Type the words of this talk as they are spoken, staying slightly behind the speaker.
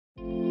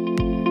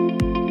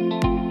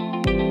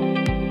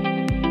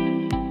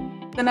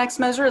the next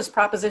measure is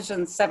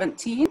Proposition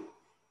 17,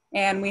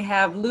 and we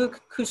have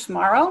Luke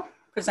Kushmaro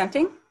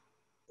presenting.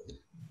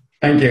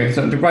 Thank you.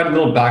 So to provide a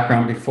little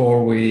background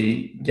before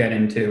we get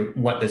into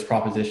what this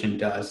proposition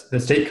does, the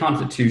state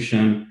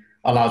constitution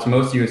allows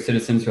most U.S.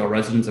 citizens who are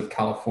residents of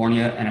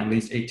California and at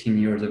least 18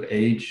 years of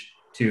age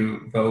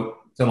to vote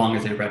so long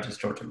as they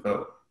register to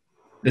vote.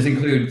 This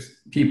includes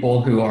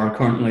people who are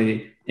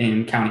currently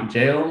in county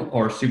jail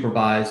or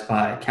supervised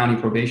by county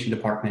probation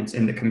departments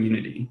in the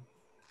community.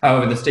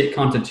 However, the state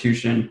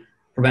constitution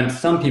prevents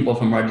some people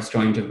from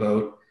registering to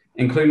vote,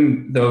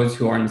 including those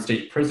who are in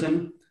state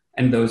prison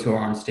and those who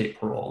are on state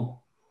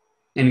parole.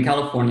 In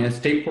California,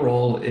 state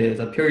parole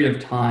is a period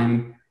of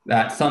time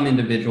that some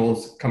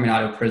individuals coming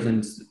out of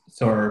prison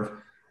serve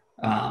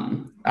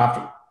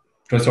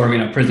after serving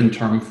a prison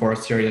term for a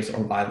serious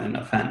or violent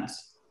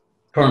offense.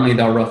 Currently,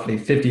 there are roughly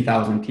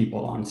 50,000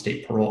 people on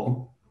state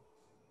parole.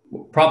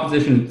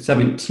 Proposition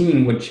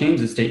 17 would change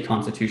the state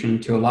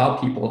constitution to allow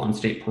people on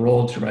state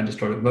parole to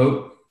register to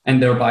vote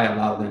and thereby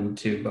allow them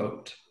to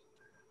vote.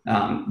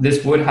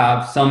 This would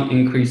have some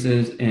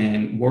increases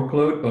in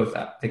workload, both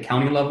at the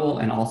county level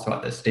and also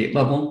at the state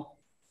level.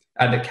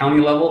 At the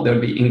county level, there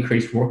would be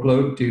increased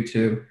workload due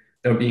to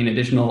there being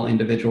additional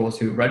individuals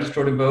who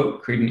register to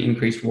vote, creating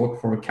increased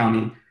work for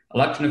county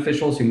election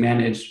officials who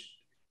manage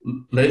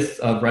lists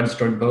of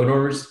registered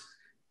voters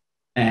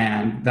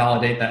and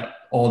validate that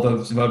all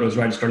those voters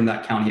registered in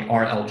that county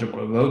are eligible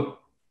to vote.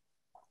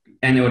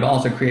 And it would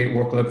also create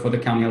workload for the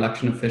county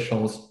election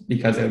officials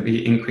because there would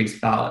be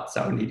increased ballots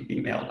that would need to be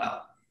mailed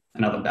out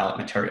and other ballot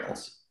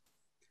materials.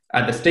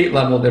 At the state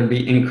level, there'd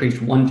be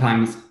increased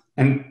one-times,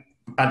 and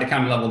at the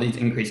county level, these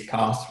increased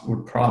costs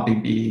would probably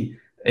be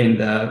in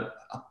the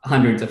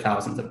hundreds of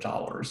thousands of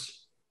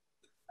dollars.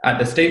 At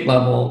the state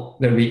level,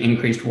 there'd be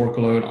increased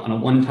workload on a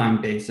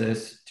one-time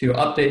basis to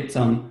update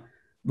some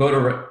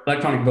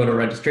electronic voter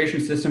registration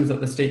systems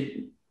that the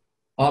state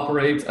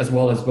operates, as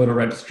well as voter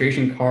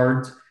registration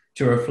cards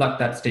to reflect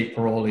that state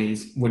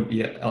parolees would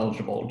be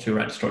eligible to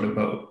register to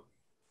vote.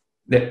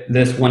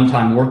 This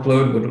one-time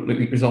workload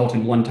would result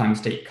in one-time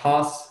state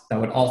costs that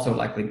would also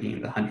likely be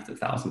in the hundreds of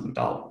thousands of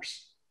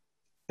dollars.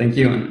 Thank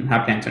you, and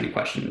happy to answer any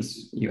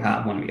questions you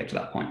have when we get to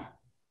that point.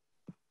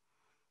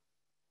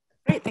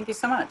 Great, thank you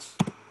so much.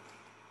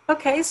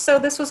 Okay, so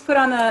this was put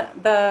on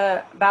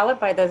the ballot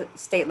by the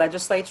state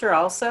legislature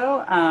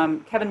also.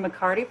 Kevin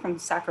McCarty from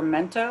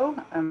Sacramento,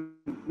 a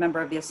member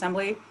of the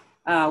assembly,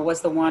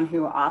 was the one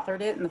who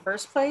authored it in the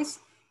first place.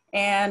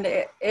 And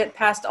it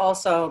passed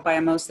also by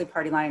a mostly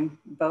party line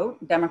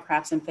vote,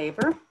 Democrats in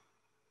favor.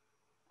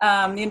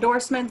 The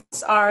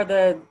endorsements are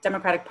the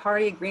Democratic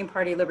Party, Green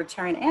Party,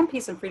 Libertarian, and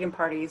Peace and Freedom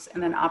parties,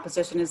 and then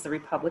opposition is the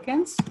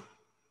Republicans.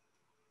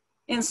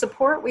 In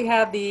support, we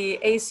have the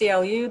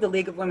ACLU, the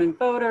League of Women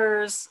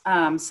Voters,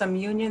 some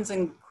unions,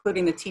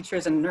 including the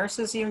teachers and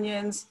nurses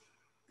unions,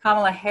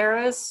 Kamala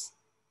Harris,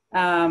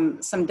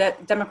 some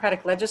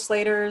Democratic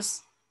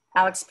legislators,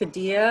 Alex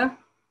Padilla,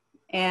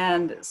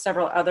 and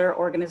several other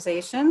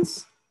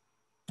organizations.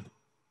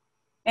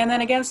 And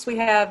then against, we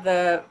have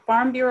the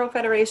Farm Bureau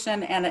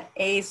Federation and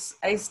a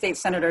state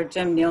senator,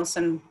 Jim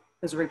Nielsen,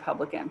 who's a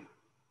Republican.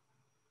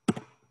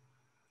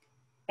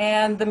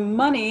 And the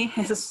money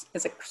is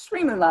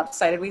extremely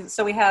lopsided.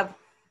 So we have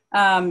the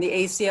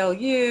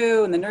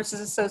ACLU and the Nurses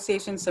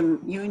Association,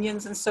 some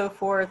unions and so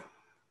forth,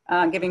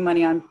 giving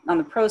money on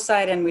the pro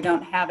side, and we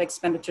don't have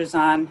expenditures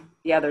on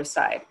the other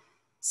side.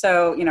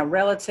 So,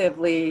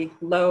 relatively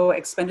low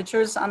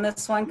expenditures on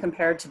this one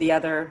compared to the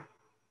other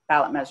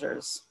ballot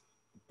measures.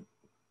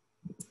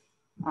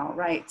 All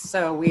right,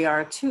 so we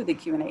are to the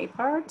Q&A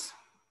part.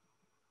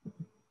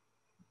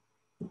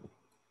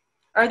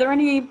 Are there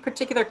any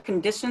particular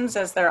conditions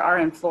as there are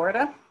in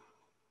Florida?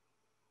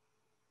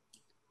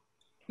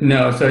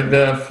 No, so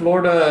the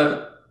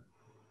Florida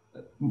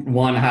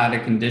one had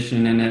a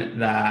condition in it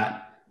that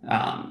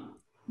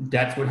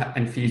debts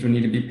and fees would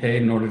need to be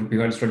paid in order to be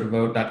registered to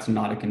vote. That's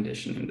not a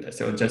condition in this.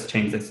 It would just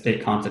change the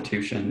state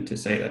constitution to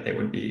say that they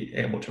would be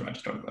able to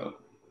register to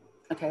vote.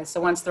 Okay,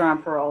 so once they're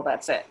on parole,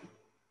 that's it.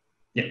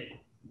 Yeah.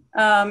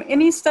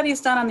 Any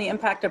studies done on the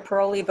impact of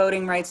parolee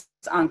voting rights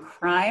on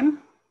crime?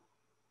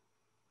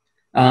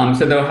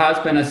 So there has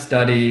been a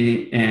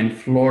study in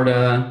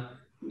Florida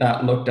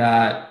that looked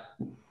at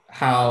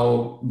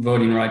how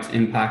voting rights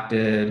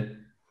impacted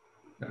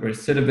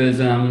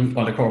recidivism,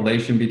 or the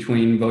correlation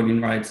between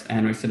voting rights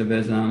and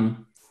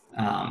recidivism.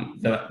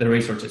 The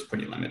research is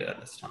pretty limited at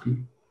this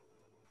time.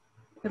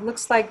 It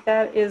looks like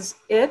that is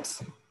it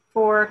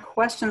for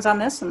questions on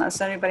this,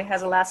 unless anybody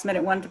has a last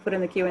minute one to put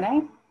in the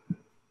Q&A.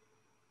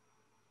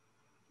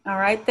 All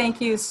right, thank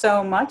you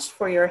so much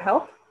for your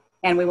help,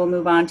 and we will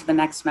move on to the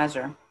next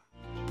measure.